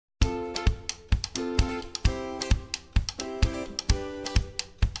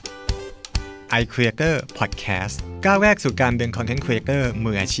iCreator Podcast ก้าวแรกสู่การเป็น Content Creator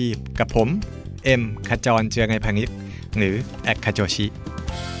มืออาชีพกับผมเอ็มขจรเจือไงพานิชหรือแอคคาโจชิ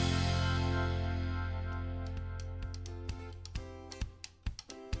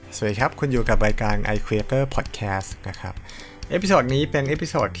สวัสดีครับคุณอยู่กับรายการ iCreator Podcast นะครับเอพิโซดนี้เป็นเอพิ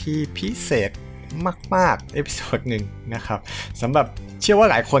โซดที่พิเศษมากๆเอพิโซดหนึ่งนะครับสำหรับเชื่อว่า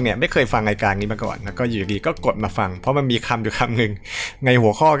หลายคนเนี่ยไม่เคยฟังรายการนี้มาก่อนแล้วก็อยู่ดีก็กดมาฟังเพราะมันมีคำอยู่คำหนึ่งในหั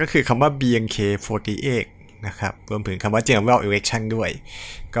วข้อก็คือคำว่า BNK48 นะครับรวมถึงคำว่า General Election ด้วย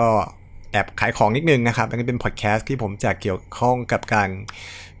ก็แอบขายของนิดนึงนะครับอันนี้เป็นพอดแคสต์ที่ผมจะเกี่ยวข้องกับการ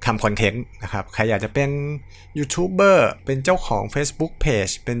ทำคอนเทนต์นะครับใครอยากจะเป็นยูทูบเบอร์เป็นเจ้าของ Facebook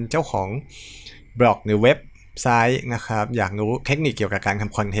Page เป็นเจ้าของบล็อกหรือเว็บไซต์นะครับอยากรู้เทคนิคเกี่ยวกับการท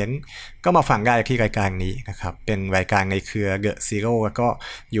ำคอนเทนต์ก็มาฟังได้ที่รายการนี้นะครับเป็นรายการในเครือ The Zero แล้วก็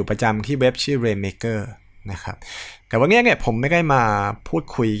อยู่ประจำที่เว็บชื่อ Rainmaker นะครับแต่วันนี้เนี่ยผมไม่ได้มาพูด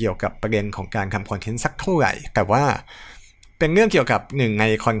คุยเกี่ยวกับประเด็นของการทำคอนเทนต์สักเท่าไหร่แต่ว่าเป็นเรื่องเกี่ยวกับหนึ่งใน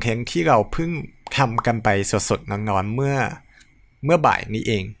คอนเทนต์ที่เราเพิ่งทำกันไปสดๆร้อนๆเมื่อบ่ายนี้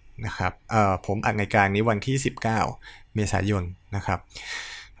เองนะครับผมอัดรายการนี้วันที่19เมษายนนะครับ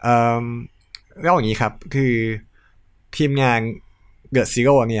เล่าอย่างนี้ครับคือทีมงาน The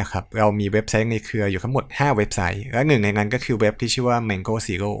Zero เนี่ยครับเรามีเว็บไซต์ในเครืออยู่ทั้งหมด5เว็บไซต์และหนึ่งในนั้นก็คือเว็บที่ชื่อว่า Mango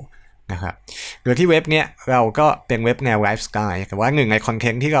Zero นะครับโดยที่เว็บเนี้ยเราก็เป็นเว็บแนวไลฟ์สไตล์แต่ว่าหนึ่งในคอนเท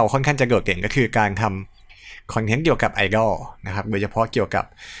นต์ที่เราค่อนข้างจะโดดเด่นก็คือการทำคอนเทนต์เกี่ยวกับไอดอลนะครับโดยเฉพาะเกี่ยวกับ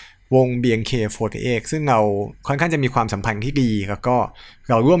วง BNK48 ซึ่งเราค่อนข้างจะมีความสัมพันธ์ที่ดีแล้วก็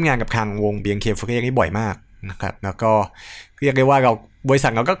เราร่วมงานกับทางวง BNK48 นี่บ่อยมากนะครับแล้วก็เรียกได้ว่าเราบริษั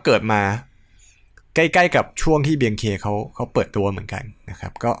ทเราก็เกิดมาใกล้ๆกับช่วงที่ BNK เขาเปิดตัวเหมือนกันนะครั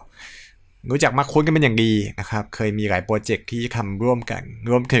บก็รู้จักมาคุ้นกันเป็นอย่างดีนะครับเคยมีหลายโปรเจกต์ที่ทำร่วมกัน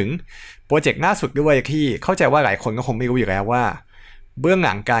รวมถึงโปรเจกต์ล่าสุดด้วยที่เข้าใจว่าหลายคนก็คงไม่รู้อยู่แล้วว่าเบื้องห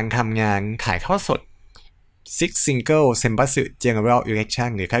ลังการทำงานถ่ายทอดสด Six Single Senbatsu General Election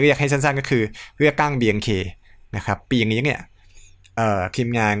หรือถ้าเรียกให้สั้นๆก็คือเรียกตั้ง BNK นะครับปีนี้เนี่ยทีม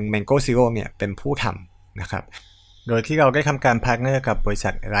งาน Mango Zero เนี่ยเป็นผู้ทำนะครับโดยที่เราได้ทำการพาร์ทเนอร์กับบริษั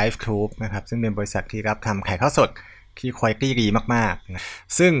ท Live Group นะครับซึ่งเป็นบริษัทที่รับทำถ่ายทอดสดที่คุณภาพดีมากๆนะ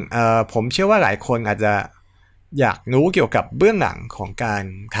ซึ่งผมเชื่อว่าหลายคนอาจจะอยากรู้เกี่ยวกับเบื้องหลังของการ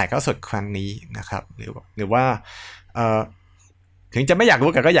ถ่ายทอดสดครั้งนี้นะครับหรือว่าถึงจะไม่อยากรู้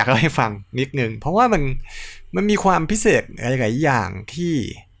ก็อยากเล่าให้ฟังนิดนึงเพราะว่ามันมีความพิเศษหลายๆอย่างที่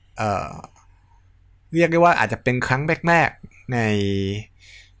เรียกได้ว่าอาจจะเป็นครั้งแรกๆ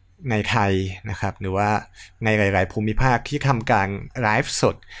ในไทยนะครับหรือว่าในหลายๆภูมิภาคที่ทำการไลฟ์ส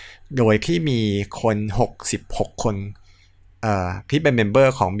ดโดยที่มีคน66คนที่เป็นเมมเบอ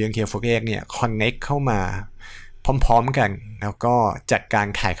ร์ของ BNK48 เนี่ยคอนเนคเข้ามาพร้อมๆกันแล้วก็จัดการ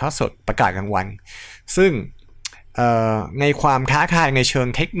ถ่ายทอดสดประกาศรางวัลซึ่งในความท้าทายในเชิง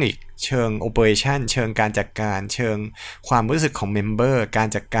เทคนิคเชิงโอเปอเรชั่นเชิงการจัดการเชิงความรู้สึกของเมมเบอร์การ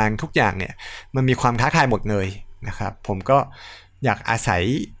จัดการทุกอย่างเนี่ยมันมีความท้าทายหมดเลยนะครับผมก็อยากอาศัย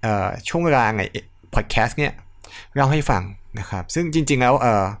ช่วงเวลาในพอดแคสต์เนี่ยเล่าให้ฟังนะครับซึ่งจริงๆแล้ว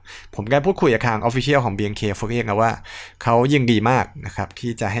ผมได้พูดคุยกับทาง Official ของ BNK48 นะว่าเขายินดีมากนะครับ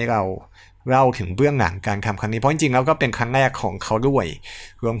ที่จะให้เราเล่าถึงเบื้องหลังการทำครั้งนี้เพราะจริงๆแล้วก็เป็นครั้งแรกของเขาด้วย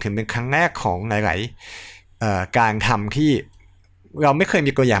รวมถึงเป็นครั้งแรกของหลายๆการทำที่เราไม่เคย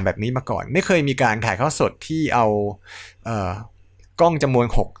มีตัวอย่างแบบนี้มาก่อนไม่เคยมีการถ่ายทอดสดที่เอากล้องจำนวน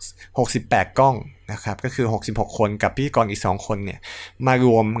68กล้องนะครับก็คือ66คนกับพิธีกรอีก2คนเนี่ยมาร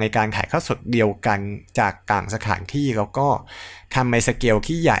วมในการถ่ายทอดสดเดียวกันจากต่างสถานที่แล้วก็ทำในสเกล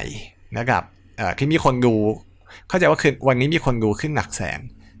ที่ใหญ่นะครับที่มีคนดูเข้าใจว่าคือวันนี้มีคนดูขึ้นหลักแสน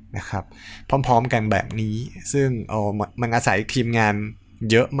นะครับพร้อมๆกันแบบนี้ซึ่งมันอาศัยทีมงาน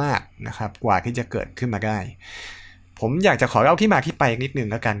เยอะมากนะครับกว่าที่จะเกิดขึ้นมาได้ผมอยากจะขอเล่าที่มาที่ไปนิดนึง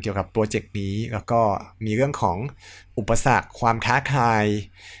แล้วกันเกี่ยวกับโปรเจกต์นี้แล้วก็มีเรื่องของอุปสรรคความท้าทาย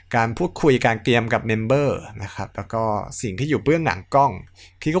การพูดคุยการเตรียมกับเมมเบอร์นะครับแล้วก็สิ่งที่อยู่เบื้องหลังกล้อง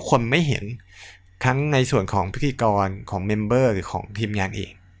ที่ทุกคนไม่เห็นทั้งในส่วนของพิธีกรของเมมเบอร์หรือของทีมงานเอ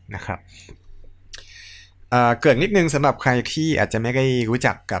งนะครับเกิดนิดนึงสำหรับใครที่อาจจะไม่ได้รู้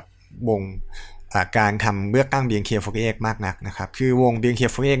จักกับวงการทำเลือกตั้ง BNK48 มากนักนะครับคือวง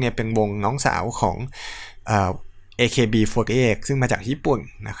BNK48 เนี่ยเป็นวงน้องสาวของAKB48 ซึ่งมาจากญี่ปุ่น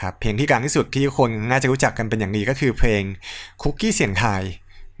นะครับเพลงที่ดังที่สุดที่คนน่าจะรู้จักกันเป็นอย่างดีก็คือเพลงคุกกี้เสียงไทย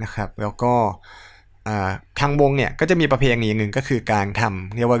นะครับแล้วก็ทางวงเนี่ยก็จะมีประเพณีหนึ่งก็คือการท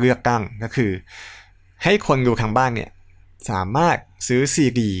ำเรียกว่าเลือกตั้งก็คือให้คนดูทางบ้านเนี่ยสามารถซื้อ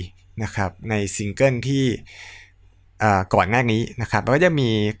CD นะครับในซิงเกิลที่ก่อนหน้านี้นะครับแล้วก็จะมี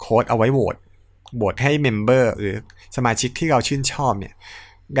โค้ดเอาไว้โหวตให้เมมเบอร์หรือสมาชิกที่เราชื่นชอบเนี่ย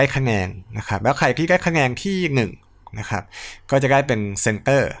ได้คะแนนนะครับแล้วใครที่ได้คะแนนที่1นะครับก็จะได้เป็นเซนเต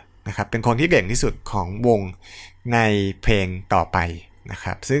อร์ นะครับเป็นคนที่เก่งที่สุดของวงในเพลงต่อไปนะค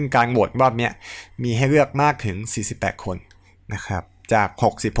รับซึ่งการโหวตรอบนี้มีให้เลือกมากถึง48คนนะครับจาก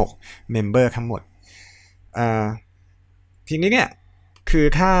66เมมเบอร์ทั้งหมดทีนี้เนี่ยคือ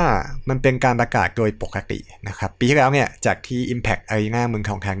ถ้ามันเป็นการประกาศโดยปกตินะครับปีที่แล้วเนี่ยจากที่ Impact Arena เมือง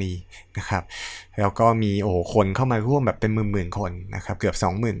ทองธานีนะครับแล้วก็มีคนเข้ามาร่วมแบบเป็นหมื่นๆคนนะครับเกือบ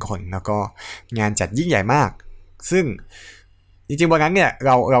 20,000 คนแล้วก็งานจัดยิ่งใหญ่มากซึ่งจริงๆวันนั้นเนี่ยเ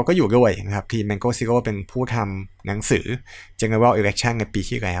ราก็อยู่ด้วยนะครับทีม Mango Zero เป็นผู้ทำหนังสือ General Election ในปี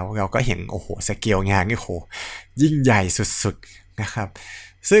ที่แล้วเราก็เห็นสเกลงานนี่ยิ่งใหญ่สุดๆนะครับ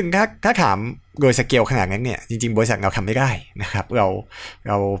ซึ่งถ้าถามโดยสเกลขนาดนั้นเนี่ยจริงๆบริษัทเราทำไม่ได้นะครับเรา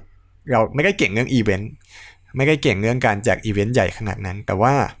ไม่ได้เก่งเรื่องอีเวนต์ไม่ได้เก่งเรื่องการจัดอีเวนต์ใหญ่ขนาดนั้นแต่ว่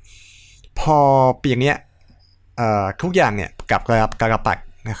าพอปีนี้ทุกอย่างเนี่ยกลับกระปัด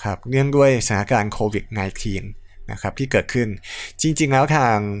นะครับเนื่องด้วยสถานการณ์โควิด -19 นะครับที่เกิดขึ้นจริงๆแล้วทา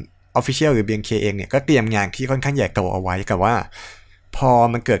ง Official หรือ BNK เองเนี่ยก็เตรียมงานที่ค่อนข้างใหญ่โตเอาไว้แต่ว่าพอ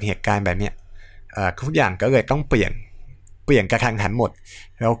มันเกิดเหตุการณ์แบบเนี้ยทุกอย่างก็เลยต้องเปลี่ยนกระทันหันหมด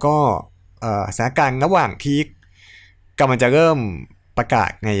แล้วก็สถานการณ์ระหว่างที่กำลังจะเริ่มประกา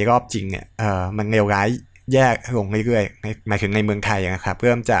ศในรอบจริงเนี่ยมันเลวร้ายแย่ลงเรื่อยๆหมายถึงในเมืองไทยนะครับเ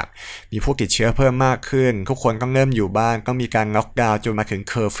ริ่มจากมีผู้ติดเชื้อเพิ่มมากขึ้นทุกคนต้องเริ่มอยู่บ้านต้องมีการล็อกดาวน์จนมาถึง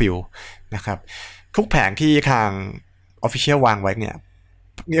เคอร์ฟิวนะครับทุกแผนที่ทาง Official วางไว้เนี่ย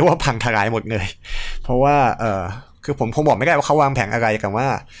เรียกว่าพังทลายหมดเลยเพราะว่าคือผมคงบอกไม่ได้ว่าเขาวางแผนอะไรกันว่า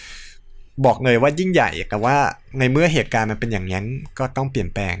บอกเลยว่ายิ่งใหญ่แต่ว่าในเมื่อเหตุการณ์มันเป็นอย่างนั้นก็ต้องเปลี่ยน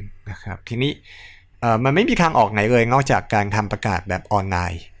แปลงนะครับทีนี้มันไม่มีทางออกไหนเลยนอกจากการทำประกาศแบบออนไล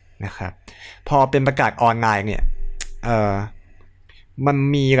น์นะครับพอเป็นประกาศออนไลน์เนี่ยมัน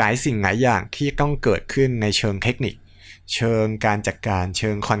มีหลายสิ่งหลายอย่างที่ต้องเกิดขึ้นในเชิงเทคนิคเชิงการจัดการเชิ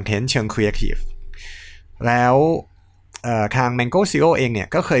งคอนเทนต์เชิงครีเอทีฟแล้วทาง Mango Zero เองเนี่ย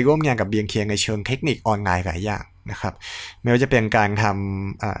ก็เคยร่วมงานกับ BNK ในเชิงเทคนิคออนไลน์หลายอย่างนะครับไม่ว่าจะเป็นการท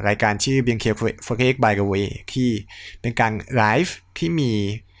ำรายการชื่อ BNK Forget by the way ที่เป็นการไลฟ์ที่มี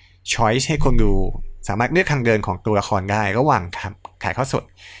choice ให้คนดูสามารถเลือกทางเดินของตัวละครได้ระหว่างถ่ายทอดสด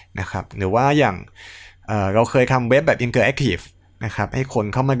นะครับหรือว่าอย่างเราเคยทำเว็บแบบ interactive นะครับให้คน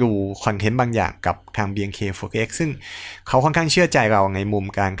เข้ามาดูคอนเทนต์บางอย่างกับทาง BNK4X ซึ่งเขาค่อนข้างเชื่อใจเราในมุม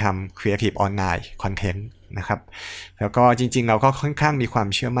การทำ creative online content นะครับแล้วก็จริงๆเราก็ค่อนข้างมีความ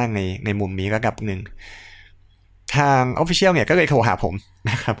เชื่อมั่นในมุมนี้ระดับหนึ่งทาง Official เนี่ยก็เลยโทรหาผม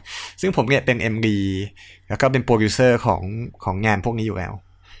นะครับซึ่งผมเนี่ยเป็น MD แล้วก็เป็นโปรดิวเซอร์ของงานพวกนี้อยู่แล้ว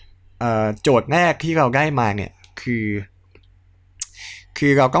โจทย์แรกที่เราได้มาเนี่ยคื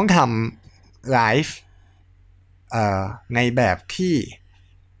อเราต้องทำไลฟ์ในแบบที่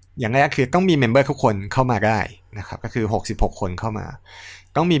อย่างแรกคือต้องมีเมมเบอร์ทุกคนเข้ามาได้นะครับก็คือ66คนเข้ามา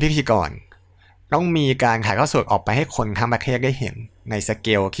ต้องมีพิธีกรต้องมีการถ่ายทอดสดออกไปให้คนทั้งประเทศได้เห็นในสเก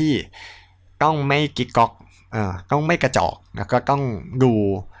ลที่ต้องไม่กิ๊กก๊อกต้องไม่กระจอกแล้วก็ต้อง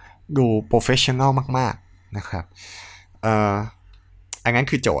ดูโปรเฟชชั่นอลมากๆนะครับอันนั้น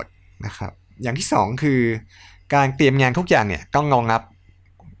คือโจทย์นะครับอย่างที่สองคือการเตรียมงานทุกอย่างเนี่ยต้องรองรับ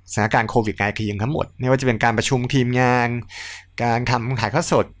สถานการณ์โควิด-19 ทั้งหมดไม่ว่าจะเป็นการประชุมทีมงานการทำถ่ายทอด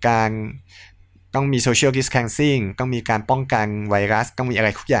สดการต้องมี social distancing ต้องมีการป้องกันไวรัสต้องมีอะไร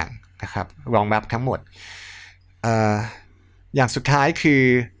ทุกอย่างนะครับรองรับทั้งหมดอย่างสุดท้ายคือ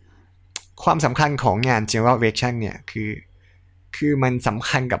ความสำคัญของงาน General Election เนี่ยคือมันสำ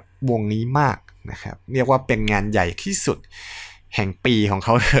คัญกับวงนี้มากนะครับเรียกว่าเป็นงานใหญ่ที่สุดแห่งปีของเข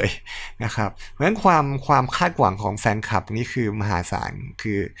าเลยนะครับเพราะฉะนั้นความคาดหวังของแฟนคลับนี่คือมหาศาล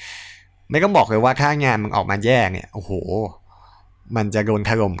คือไม่ต้องบอกเลยว่าถ้างานมันออกมาแย่เนี่ยโอ้โหมันจะโดน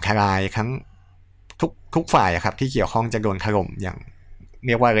ถล่มทลายทั้งทุกฝ่ายครับที่เกี่ยวข้องจะโดนถล่มอย่างเ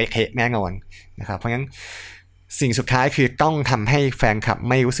รียกว่าเละเทะแน่นอนนะครับเพราะฉะนั้นสิ่งสุดท้ายคือต้องทำให้แฟนคลับ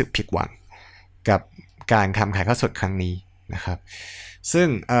ไม่รู้สึกผิดหวังกับการทำถ่ายทอดสดครั้งนี้นะครับซึ่ง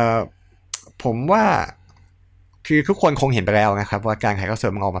ผมว่าคือทุกคนคงเห็นไปแล้วนะครับว่าการถ่ายทอดส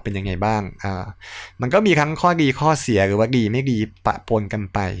ดมันออกมาเป็นยังไงบ้างมันก็มีทั้งข้อดีข้อเสียหรือว่าดีไม่ดีปะปนกัน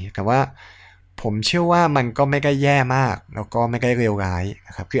ไปแต่ว่าผมเชื่อว่ามันก็ไม่ได้แย่มากแล้วก็ไม่ได้เลวร้ายน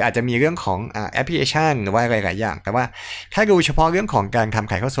ะครับคืออาจจะมีเรื่องของแอปพลิเคชันหรือว่าอะไรหลายอย่างแต่ว่าถ้าดูเฉพาะเรื่องของการท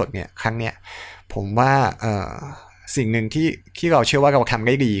ำถ่ายทอดสดเนี่ยครั้งเนี้ยผมว่าสิ่งหนึ่งที่เราเชื่อว่าเราทำไ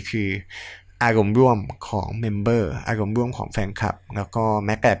ด้ดีคืออารมณ์ร่วมของเมมเบอร์อารมณ์ร่วมของแฟนคลับแล้วก็แ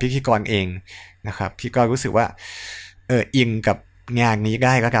ม้แต่พิธีกรเองนะครับที่ก็รู้สึกว่าอินกับงานนี้ไ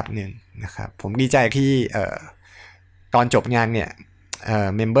ด้ระดับหนึ่งนะครับผมดีใจที่ตอนจบงานเนี่ย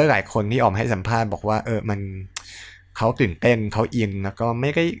เมมเบอร์หลายคนที่ออกมาให้สัมภาษณ์บอกว่ามันเขาตื่นเต้นเขาอินแล้วก็ไ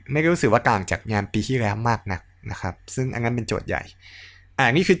ม่รู้สึกว่าต่างจากงานปีที่แล้วมากนักนะครับซึ่งอันนั้นเป็นโจทย์ใหญ่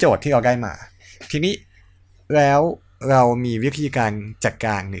นี่คือโจทย์ที่เราได้มาทีนี้แล้ว เรามีวิธีการจัดก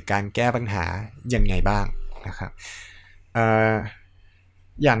ารหรือการแก้ปัญหายังไงบ้างนะครับ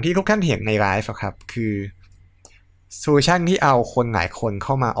อย่างที่ทุกท่านเห็นในไลฟ์ครับคือโซลูชันที่เอาคนหลายคนเ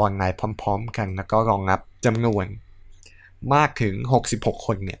ข้ามาออนไลน์พร้อมๆกันแล้วก็รองรับจำนวนมากถึง66ค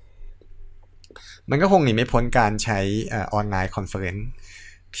นเนี่ยมันก็คงหนีไม่พ้นการใช้ออนไลน์คอนเฟอเรนซ์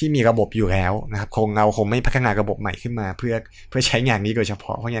ที่มีระบบอยู่แล้วนะครับเราคงไม่พัฒนาระบบใหม่ขึ้นมาเพื่อใช้งานนี้โดยเฉพ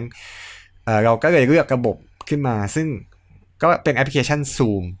าะเพราะงั้นเราก็เลยเลือกระบบขึ้นมาซึ่งก็เป็นแอปพลิเคชัน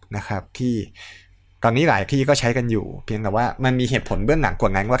Zoom นะครับที่ตอนนี้หลายที่ก็ใช้กันอยู่เพียงแต่ว่ามันมีเหตุผลเบื้องหลังกว่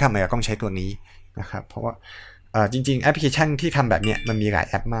านั้นว่าทำไมเราต้องใช้ตัวนี้นะครับเพราะว่าจริงๆแอปพลิเคชันที่ทำแบบนี้มันมีหลาย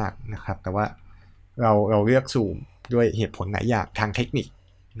แอปมากนะครับแต่ว่าเราเลือก Zoom ด้วยเหตุผลหลายอย่างทางเทคนิค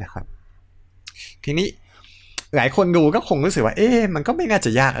นะครับทีนี้หลายคนดูก็คงรู้สึกว่ามันก็ไม่น่าจะ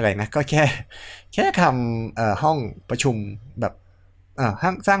ยากอะไรนะก็แค่ทำห้องประชุมแบบ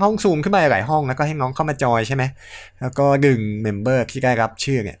สร้างห้องซูมขึ้นมาหลายห้องแล้วก็ให้น้องเข้ามาจอยใช่ไหมแล้วก็ดึงเมมเบอร์ที่ได้รับ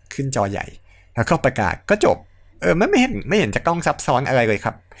ชื่อเนี่ยขึ้นจอใหญ่แล้วก็ประกาศก็จบไม่เห็นจะต้องซับซ้อนอะไรเลยค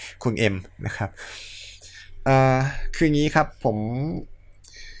รับคุณเอ็มนะครับคืองี้ครับผม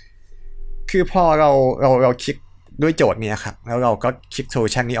คือพอเราคิดด้วยโจทย์เนี่ยครับแล้วเราก็คิดโซลู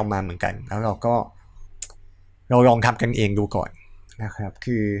ชันนี้ออกมาเหมือนกันแล้วเราลองทำกันเองดูก่อนนะครับ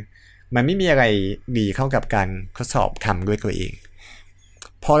คือมันไม่มีอะไรดีเข้ากับการทดสอบทำด้วยตัวเอง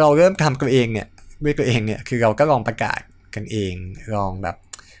พอเราเริ่มทำตัวเองเนี่ยด้วยตัวเองเนี่ยคือเราก็ลองประกาศกันเองลองแบบ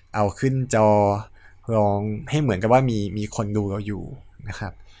เอาขึ้นจอลองให้เหมือนกับว่ามีคนดูเราอยู่นะครั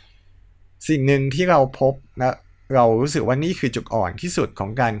บสิ่งหนึ่งที่เราพบและเรารู้สึกว่านี่คือจุดอ่อนที่สุดของ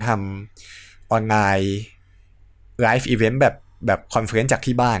การทำออนไลน์ไลฟ์อีเวนต์แบบคอนเฟอเรนซ์จาก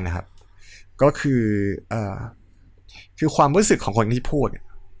ที่บ้านนะครับก็คือความรู้สึกของคนที่พูด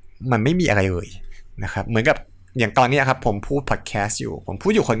มันไม่มีอะไรเลยนะครับเหมือนกับอย่างตอนนี้ครับผมพูดพอดแคสต์อยู่ผมพู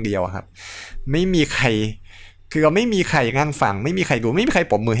ดอยู่คนเดียวครับไม่มีใครคือเราไม่มีใครนั่งฟังไม่มีใครดูไม่มีใคร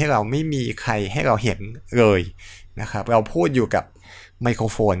ปรบมือให้เราไม่มีใครให้เราเห็นเลยนะครับเราพูดอยู่กับไมโคร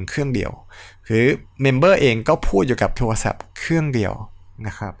โฟนเครื่องเดียวหรือเมมเบอร์เองก็พูดอยู่กับโทรศัพท์เครื่องเดียวน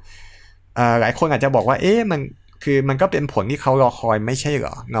ะครับหลายคนอาจจะบอกว่ามันก็เป็นผลที่เขารอคอยไม่ใช่เหร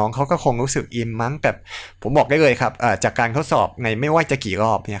อน้องเขาก็คงรู้สึกอินมั้งแต่ผมบอกได้เลยครับจากการทดสอบในไม่ว่าจะกี่ร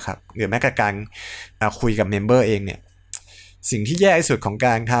อบเนี่ยครับหรือแม้กระทั่งการคุยกับเมมเบอร์เองเนี่ยสิ่งที่แย่ที่สุดของก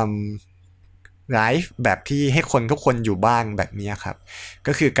ารทำไลฟ์แบบที่ให้คนทุกคนอยู่บ้านแบบนี้ครับ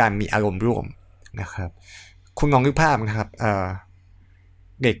ก็คือการมีอารมณ์ร่วมนะครับคุณลองนึกภาพนะครับ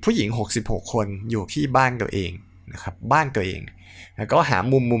เด็กผู้หญิง66คนอยู่ที่บ้านตัวเองนะครับบ้านตัวเองแล้วก็หา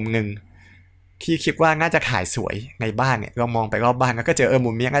มุมหนึ่งที่คิดว่าน่าจะขายสวยในบ้านเนี่ยเรามองไปรอบบ้านแล้วก็เจอมุ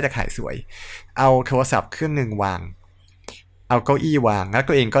มนี้น่าจะขายสวยเอาโทรศัพท์เครื่องหนึ่งวางเอาเก้าอี้วางแล้ว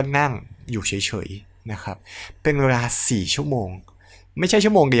ตัวเองก็นั่งอยู่เฉยๆนะครับเป็นเวลา4ชั่วโมงไม่ใช่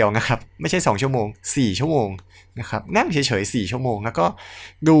ชั่วโมงเดียวนะครับไม่ใช่2ชั่วโมง4ชั่วโมงนะครับนั่งเฉยๆ4ชั่วโมงแล้วก็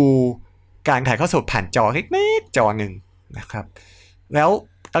ดูการถ่ายทอดสดผ่านจอเล็กๆจอหนึ่งนะครับแล้ว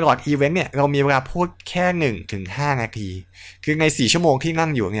ตลอดอีเวนต์เนี่ยเรามีเวลาพูดแค่1 ถึง 5 นาทีคือใน4ชั่วโมงที่นั่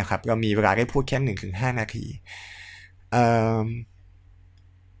งอยู่เนี่ยครับเรามีเวลาได้พูดแค่1 ถึง 5 นาที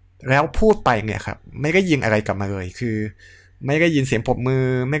แล้วพูดไปเนี่ยครับไม่ได้ยินอะไรกลับมาเลยคือไม่ได้ยินเสียงปรบมือ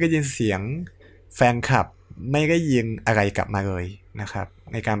ไม่ได้ยินเสียงแฟนคลับไม่ได้ยินอะไรกลับมาเลยนะครับ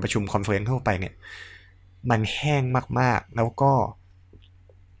ในการประชุมคอนเฟอเรนซ์ทั่วไปเนี่ยมันแห้งมากๆแล้วก็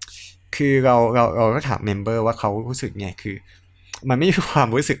คือเราก็ถามเมมเบอร์ว่าเขารู้สึกไงคือมันไม่มีความ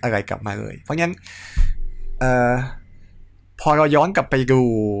รู้สึกอะไรกลับมาเลยเพราะงั้นพอเราย้อนกลับไปดู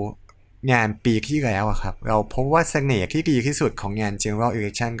งานปีที่แล้วครับเราพบว่าเสน่ห์ที่ดีที่สุดของงาน General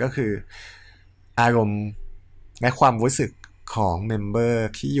Election ก็คืออารมณ์และความรู้สึกของเมมเบอร์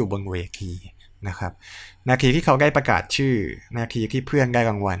ที่อยู่บนเวทีนะครับนาทีที่เขาได้ประกาศชื่อนาทีที่เพื่อนได้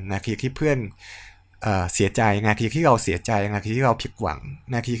รางวัลนาทีที่เพื่อนเสียใจนาทีที่เราเสียใจนาทีที่เราผิดหวัง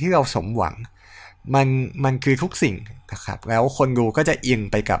นาทีที่เราสมหวังมันคือทุกสิ่งนะครับแล้วคนดูก็จะอิน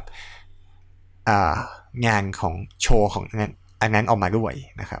ไปกับงานของโชว์ของอันนั้นออกมาด้วย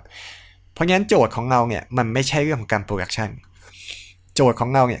นะครับเพราะงั้นโจทย์ของเราเนี่ยมันไม่ใช่เรื่องของการโปรดักชันโจทย์ของ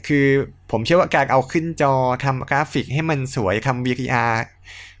เราเนี่ยคือผมเชื่อว่าการเอาขึ้นจอทำกราฟิกให้มันสวยทำ VTR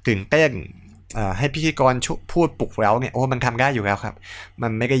ตื่นเต้นให้พิธีกรพูดปลุกแล้วเนี่ยมันทำได้อยู่แล้วครับมั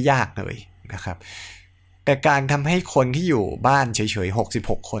นไม่ได้ยากเลยนะครับแต่การทำให้คนที่อยู่บ้านเฉยๆ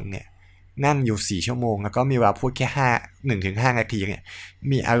66คนเนี่ยนั่งอยู่4ชั่วโมงแล้วก็มีเวลาพูดแค่1 ถึง 5 นาทีเนี่ย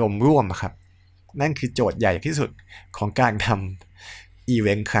มีอารมณ์ร่วมครับนั่นคือโจทย์ใหญ่ที่สุดของการทำอีเว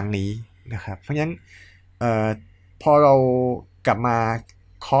นต์ครั้งนี้นะครับเพราะฉะนั้นพอเรากลับมา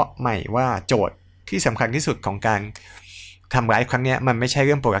เคาะใหม่ว่าโจทย์ที่สำคัญที่สุดของการทำไลฟ์ครั้งนี้มันไม่ใช่เ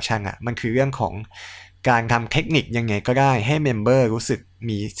รื่องโปรดักชันมันคือเรื่องของการทำเทคนิคยังไงก็ได้ให้เมมเบอร์รู้สึก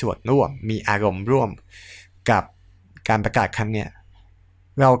มีส่วนร่วมมีอารมณ์ร่วมกับ การประกาศครั้งเนี้ย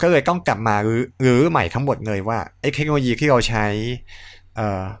เราก็เลยต้องกลับมารื้อใหม่ทั้งหมดเลยว่าไอ้เทคโนโลยีที่เราใช้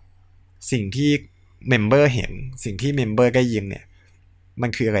สิ่งที่เมมเบอร์เห็นสิ่งที่เมมเบอร์ได้ยินเนี่ยมัน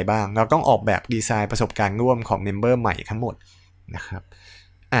คืออะไรบ้างเราต้องออกแบบดีไซน์ประสบการณ์ร่วมของเมมเบอร์ใหม่ทั้งหมดนะครับ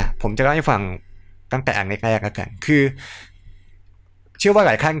ผมจะเล่าให้ฟังตั้งแต่อันแรกๆแล้วกันคือเชื่อว่าห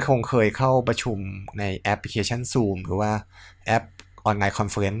ลายท่านคงเคยเข้าประชุมในแอปพลิเคชัน Zoom หรือว่าแอปออนไลน์คอน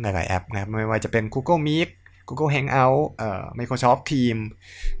เฟอเรนซ์หลายๆแอปนะไม่ว่าจะเป็น Google Meet Google Hangout Microsoft Teams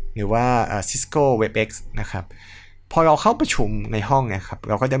หรือว่าCisco WebEx นะครับพอเราเข้าประชุมในห้องเนี่ยครับ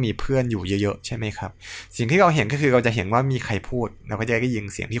เราก็จะมีเพื่อนอยู่เยอะๆใช่ไหมครับสิ่งที่เราเห็นก็คือเราจะเห็นว่ามีใครพูดเราก็จะได้ยิน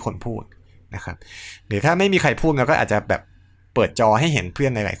เสียงที่คนพูดนะครับหรือถ้าไม่มีใครพูดเราก็อาจจะแบบเปิดจอให้เห็นเพื่อ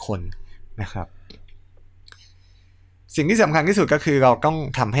นหลายๆคนนะครับสิ่งที่สำคัญที่สุดก็คือเราต้อง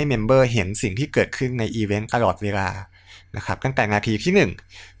ทำให้เมมเบอร์เห็นสิ่งที่เกิดขึ้นในอีเวนต์ตลอดเวลานะครับตั้งแต่นาทีที่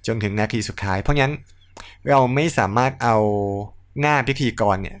1จนถึงนาทีสุดท้ายเพราะงั้นเราไม่สามารถเอาหน้าพิธีก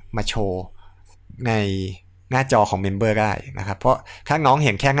รเนี่ยมาโชว์ในหน้าจอของเมมเบอร์ได้นะครับเพราะถ้าน้องเ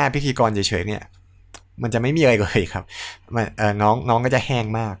ห็นแค่หน้าพิธีกรเฉยๆเนี่ยมันจะไม่มีอะไรเลยครับน้องก็จะแห้ง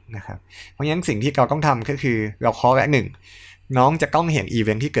มากนะครับเพราะงั้นสิ่งที่เราต้องทำก็คือเราขอละ1น้องจะต้องเห็นอีเว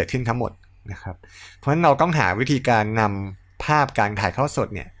นต์ที่เกิดขึ้นทั้งหมดนะครับเพราะฉะนั้นเราต้องหาวิธีการนำภาพการถ่ายทอดสด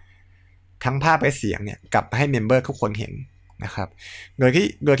เนี่ยทั้งภาพและเสียงเนี่ยกลับให้เมมเบอร์ทุกคนเห็นนะครับโ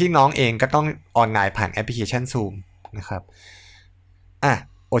ดยที่น้องเองก็ต้องออนไลน์ผ่านแอปพลิเคชัน Zoom นะครับ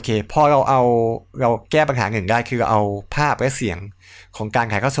โอเคพอเราแก้ปัญหาหนึ่งได้คือเราเอาภาพและเสียงของการ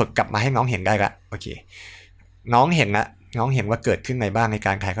ถ่ายทอดสดกลับมาให้น้องเห็นได้ละโอเคน้องเห็นว่าเกิดขึ้นในบ้างในก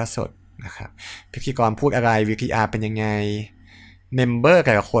ารถ่ายทอดสดนะครับพิธีกรพูดอะไร VTR เป็นยังไงเมมเบอร์แ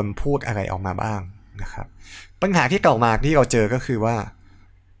ต่ละคนพูดอะไรออกมาบ้างนะครับปัญหาที่ต่อมาที่เราเจอก็คือว่า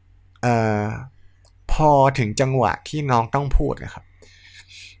พอถึงจังหวะที่น้องต้องพูดนะครับ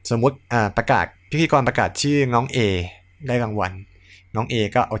สมมุติพิธีกรประกาศชื่อน้อง A ได้รางวัลน้อง A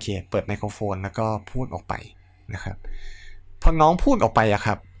ก็โอเคเปิดไมโครโฟนแล้วก็พูดออกไปนะครับพอน้องพูดออกไปค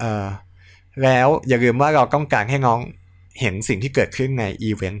รับแล้วอย่าลืมว่าเราต้องการให้น้องเห็นสิ่งที่เกิดขึ้นในอี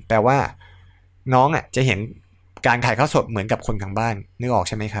เวนต์แปลว่าน้องจะเห็นการถ่ายทอดสดเหมือนกับคนทางบ้านนึกออก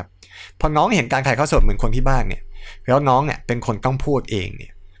ใช่ไหมครับพอน้องเห็นการถ่ายทอดสดเหมือนคนที่บ้านเนี่ยแล้วน้องเป็นคนต้องพูดเองเนี่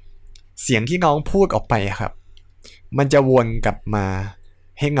ยเสียงที่น้องพูดออกไปครับมันจะวนกลับมา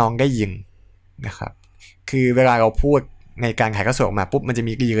ให้น้องได้ยินนะครับคือเวลาเราพูดในการถ่ายทอดสดออกมาปุ๊บมันจะ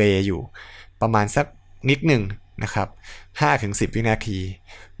มีดีเลย์อยู่ประมาณสักนิดหนึ่งนะครับ 5-10 วินาที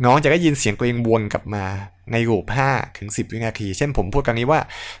น้องจะได้ยินเสียงตัวเองวนกลับมาในรูป 5-10 วินาทีเช่นผมพูดกันนี้ว่า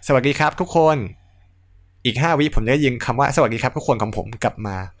สวัสดีครับทุกคนอีก5วิผมจะได้ยินคำว่าสวัสดีครับทุกคนของผมกลับม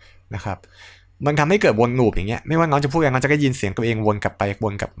านะครับมันทำให้เกิดวนลูปอย่างเงี้ยไม่ว่าน้องจะพูดอะไรน้องจะได้ยินเสียงตัวเองวนกลับไปว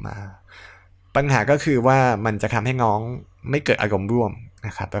นกลับมาปัญหาก็คือว่ามันจะทำให้น้องไม่เกิดอารมณ์ร่วมน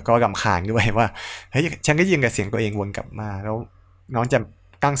ะครับแล้วก็รำคาญด้วยว่าเฮ้ยฉันก็ยินกับเสียงตัวเองวนกลับมาแล้วน้องจะ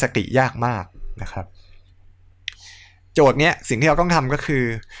ตั้งสติยากมากนะครับโจทย์เนี้ยสิ่งที่เราต้องทำก็คือ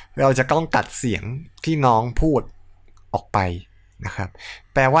เราจะต้องตัดเสียงที่น้องพูดออกไปนะครับ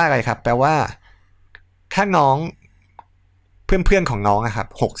แปลว่าอะไรครับแปลว่าถ้าน้องเพื่อนๆของน้องนะครับ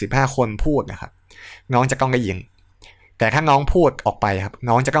65คนพูดนะครับน้องจะต้องได้ยินแต่ถ้าน้องพูดออกไปครับ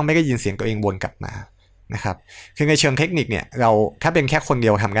น้องจะต้องไม่ได้ยินเสียงตัวเองวนกลับมานะครับคือในเชิงเทคนิคเนี่ยเราถ้าเป็นแค่คนเดี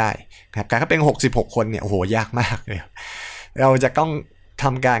ยวทำได้นะครับแต่ถ้าเป็น66คนเนี่ยโอ้โหยากมากเลยเราจะต้องท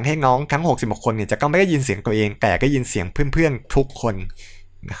ำการให้น้องทั้ง66คนเนี่ยจะต้องไม่ได้ยินเสียงตัวเองแต่ก็ยินเสียงเพื่อนๆทุกคน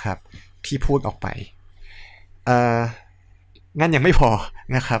นะครับที่พูดออกไปงั้นยังไม่พอ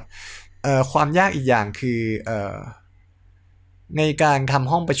นะครับความยากอีกอย่างคือในการท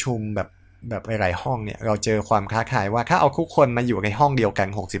ำห้องประชุมแบบหลายๆห้องเนี่ยเราเจอความท้าทายว่าถ้าเอาทุกคนมาอยู่ในห้องเดียวกัน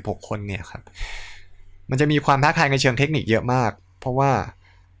66คนเนี่ยครับมันจะมีความท้าทายในเชิงเทคนิคเยอะมากเพราะว่า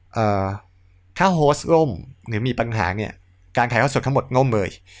ถ้าโฮสต์ล่มหรือมีปัญหาเนี่ยการถ่ายทอดสดทั้งหมดล่มเลย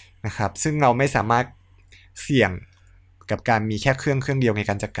นะครับซึ่งเราไม่สามารถเสี่ยงกับการมีแค่เครื่องเดียวใน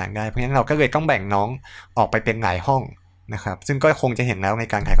การจัดการได้เพราะฉะนั้นเราก็เลยต้องแบ่งน้องออกไปเป็นหลายห้องนะครับซึ่งก็คงจะเห็นแล้วใน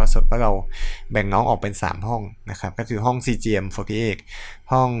การถ่ายทอดสดว่าเราแบ่งน้องออกเป็น3ห้องนะครับก็คือห้อง CGM48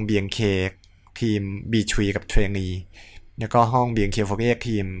 ห้อง BNK ทีม B3 กับ Trainee แล้วก็ห้อง BNK48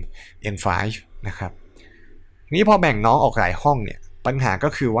 ทีม N5 นะครับนี้พอแบ่งน้องออกหลายห้องเนี่ยปัญหาก็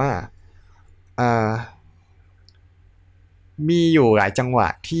คือว่ามีอยู่หลายจังหวะ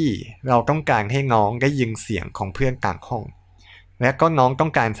ที่เราต้องการให้น้องได้ยินเสียงของเพื่อนต่างห้องและก็น้องต้อ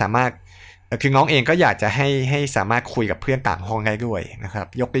งการสามารถคือน้องเองก็อยากจะให้สามารถคุยกับเพื่อนต่างห้องได้ด้วยนะครับ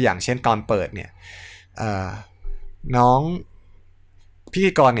ยกตัวอย่างเช่นตอนเปิดเนี่ยน้องพิ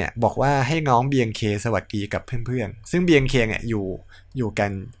ธีกรเนี่ยบอกว่าให้น้อง BNK สวัสดีกับเพื่อนๆซึ่ง BNK เนี่ยอยู่กั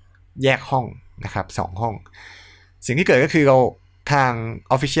นแยกห้องนะครับ2ห้องสิ่งที่เกิดก็คือเราทาง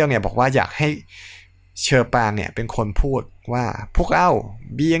Official เนี่ยบอกว่าอยากให้ เชอปางเนี่ยเป็นคนพูดว่าพวกเรา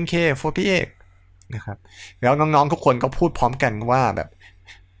BNK48 นะครับแล้วน้องๆทุกคนก็พูดพร้อมกันว่าแบบ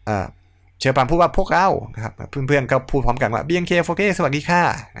เชอปางพูดว่าพวกเรานะครับเพื่อนๆก็พูดพร้อมกันว่า BNK48 สวัสดีค่ะ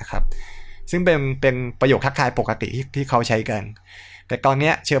นะครับซึ่งเป็นประโยคทักทายปกติที่เขาใช้กันแต่ตอน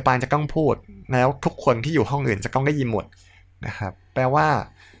นี้เชอปางจะต้องพูดแล้วทุกคนที่อยู่ห้องอื่นจะต้องได้ยินหมดนะครับแปลว่า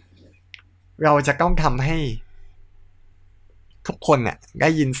เราจะต้องทำให้ทุกคนน่ะได้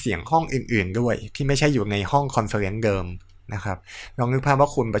ยินเสียงห้องอื่นๆด้วยที่ไม่ใช่อยู่ในห้องคอนเฟอเรนซ์เดิมนะครับลองนึกภาพว่า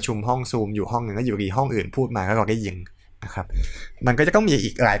คุณประชุมห้องซูมอยู่ห้องหนึ่งแล้วอยู่ดีห้องอื่นพูดมาแล้วเราได้ยินนะครับมันก็จะต้องมีอี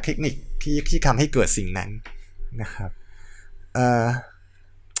กหลายเทคนิคที่ทำให้เกิดสิ่งนั้นนะครับ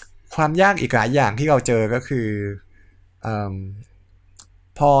ความยากอีกหลายอย่างที่เราเจอก็คือ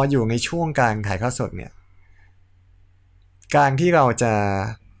พออยู่ในช่วงการถ่ายทอดสดเนี่ยการที่เราจะ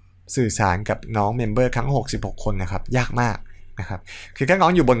สื่อสารกับน้องเมมเบอร์ทั้ง66คนนะครับยากมากนะครับคือถ้าน้อ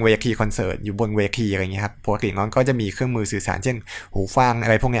งอยู่บนเวทีคอนเสิร์ตอยู่บนเวทีอะไรเงี้ยครับปกติน้องก็จะมีเครื่องมือสื่อสารเช่นหูฟังอะ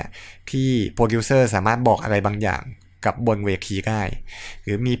ไรพวกเนี้ยที่โปรดิวเซอร์สามารถบอกอะไรบางอย่างกับบนเวทีได้ห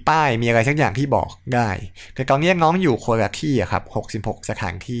รือมีป้ายมีอะไรสักอย่างที่บอกได้แต่ตอนนี้น้องอยู่คนละที่ครับ66สถา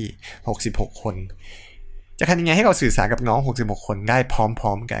นที่66คนจะทำยังไงให้เราสื่อสารกับน้อง66คนได้พ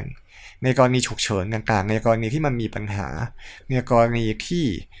ร้อมๆกันในกรณีฉุกเฉินต่างๆในกรณีที่มันมีปัญหาในกรณีที่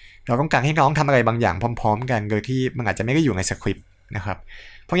เราต้องการให้น้องทำอะไรบางอย่างพร้อมๆกันโดยที่มันอาจจะไม่ได้อยู่ในสคริปต์นะครับ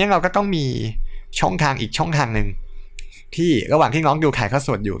เพราะงั้นเราก็ต้องมีช่องทางอีกช่องทางหนึ่งที่ระหว่างที่น้องดูถ่ายทอดส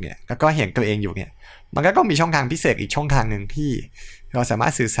ดอยู่เนี่ยแล้วก็เห็นตัวเองอยู่เนี่ยมันก็ต้องมีช่องทางพิเศษอีกช่องทางหนึ่งที่เราสามาร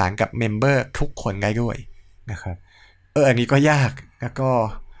ถสื่อสารกับเมมเบอร์ทุกคนได้ด้วยนะครับอันนี้ก็ยากแล้วก็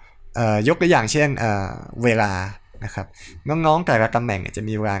ยกตัวอย่างเช่นเวลานะครับน้องๆแต่ละตำแหน่งเนี่ยจะ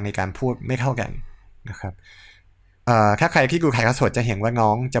มีเวลาในการพูดไม่เท่ากันนะครับถ้าใครที่ดูถ่ายทอดสดจะเห็นว่าน้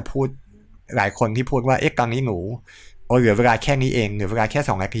องจะพูดหลายคนที่พูดว่าตอนนี้หนูเหลือเวลาแค่นี้เองเหลือเวลาแค่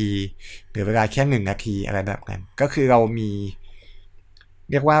2นาทีเหลือเวลาแค่1นาทีอะไรแบบนั้นก็คือเรามี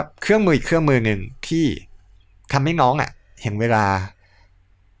เรียกว่าเครื่องมืออีกเครื่องมือหนึ่งที่ทำให้น้องเห็นเวลา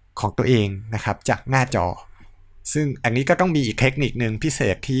ของตัวเองนะครับจากหน้าจอซึ่งอันนี้ก็ต้องมีอีกเทคนิคนึงพิเศ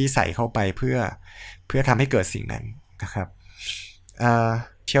ษที่ใส่เข้าไปเพื่อทำให้เกิดสิ่งนั้นนะครับ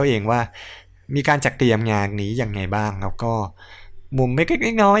เชื่อเองว่ามีการจัดเตรียมงานนี้ยังไงบ้างแล้วก็มุมเล็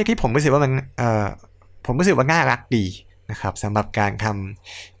กๆน้อยๆที่ผมรู้สึกว่ามันผมรู้สึกว่าน่ารักดีนะครับสำหรับการท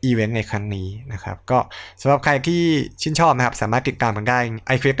ำอีเวนต์ในครั้งนี้นะครับก็สำหรับใครที่ชื่นชอบนะครับสามารถติดตามกันได้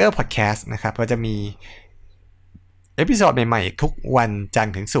iCreator Podcast นะครับก็จะมีเอพิโซดใหม่ๆทุกวันจันท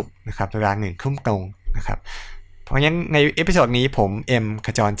ร์ถึงศุกร์นะครับเวลา 19:00 น.นะครับเพราะงั้นในเอพิโซดนี้ผมข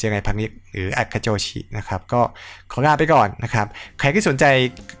จรเจริญพานิชหรืออัคโจชินะครับก็ขอลาไปก่อนนะครับใครที่สนใจ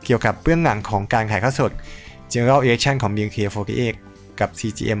เกี่ยวกับเบื้องหลังของการถ่ายทอดสด General Election ของ BNK48 กับ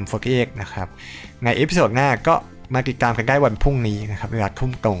CGM48 นะครับในเอพิโซดหน้าก็มาติดตามกันได้วันพรุ่งนี้นะครับเวลา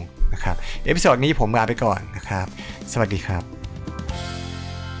 19:00 น.นะครับเอพิโซดนี้ผมลาไปก่อนนะครับสวัสดีครับ